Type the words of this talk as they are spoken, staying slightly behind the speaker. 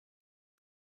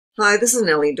Hi, this is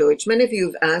Nellie Deutsch. Many of you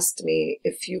have asked me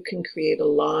if you can create a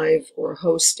live or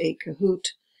host a Kahoot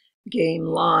game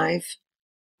live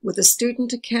with a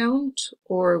student account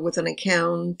or with an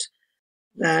account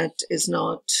that is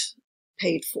not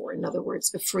paid for. In other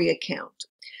words, a free account.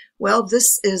 Well,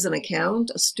 this is an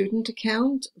account, a student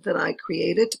account that I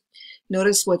created.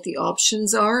 Notice what the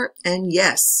options are. And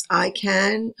yes, I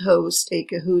can host a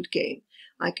Kahoot game.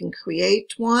 I can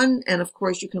create one, and of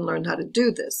course you can learn how to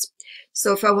do this.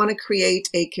 So if I want to create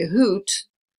a Kahoot,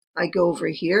 I go over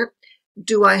here.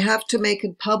 Do I have to make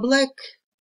it public?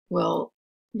 Well,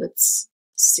 let's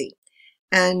see.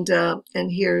 And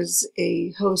here's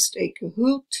a host a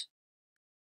Kahoot,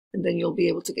 and then you'll be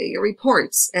able to get your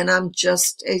reports. And I'm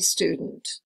just a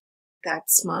student.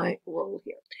 That's my role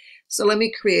here. So let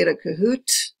me create a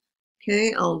Kahoot.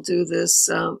 Okay, I'll do this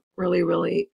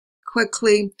really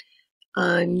quickly.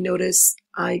 Notice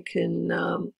I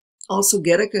can also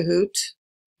get a Kahoot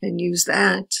and use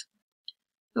that.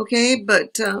 Okay,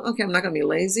 but okay, I'm not going to be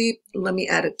lazy. Let me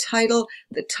add a title.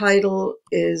 The title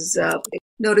is,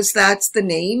 notice that's the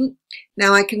name.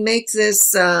 Now I can make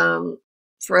this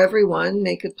for everyone,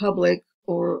 make it public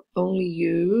or only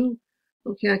you.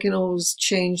 Okay, I can always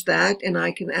change that, and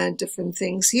I can add different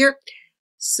things here.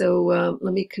 So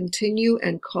let me continue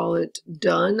and call it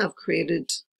done. I've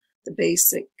created the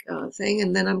basic thing,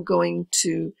 and then I'm going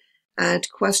to add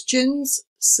questions.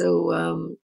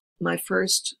 So my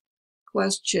first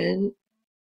question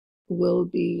will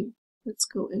be, let's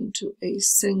go into a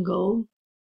single.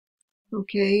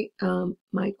 Okay,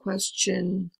 my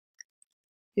question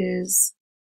is,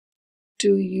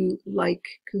 do you like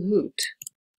Kahoot?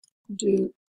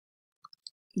 Do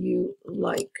you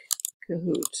like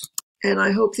Kahoot? And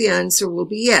I hope the answer will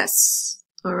be yes.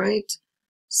 All right.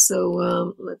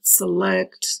 So let's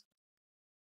select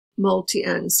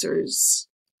multi-answers.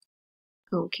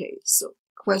 Okay, so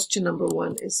question number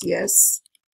 1 is yes.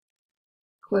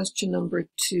 Question number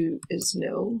 2 is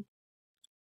no.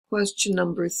 Question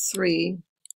number 3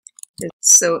 is,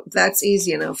 so that's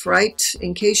easy enough, right?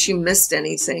 In case you missed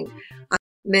anything,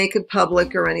 make it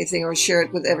public or anything or share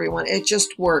it with everyone. It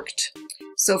just worked.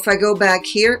 So if I go back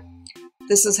here,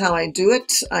 this is how I do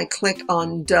it. I click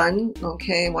on done.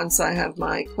 Okay, once I have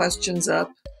my questions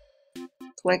up,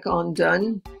 click on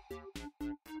done.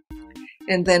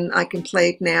 And then I can play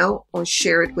it now or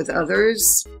share it with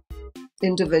others,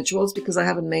 individuals, because I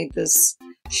haven't made this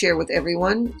share with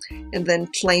everyone. And then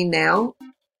play now.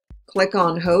 Click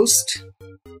on host.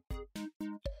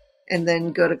 And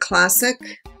then go to classic,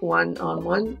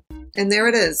 one-on-one. And there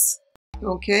it is.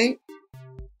 Okay.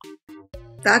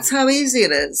 That's how easy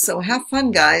it is. So have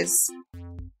fun, guys.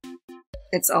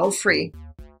 It's all free.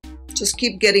 Just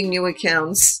keep getting new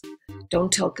accounts.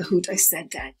 Don't tell Kahoot I said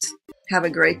that. Have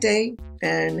a great day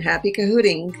and happy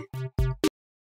Kahooting.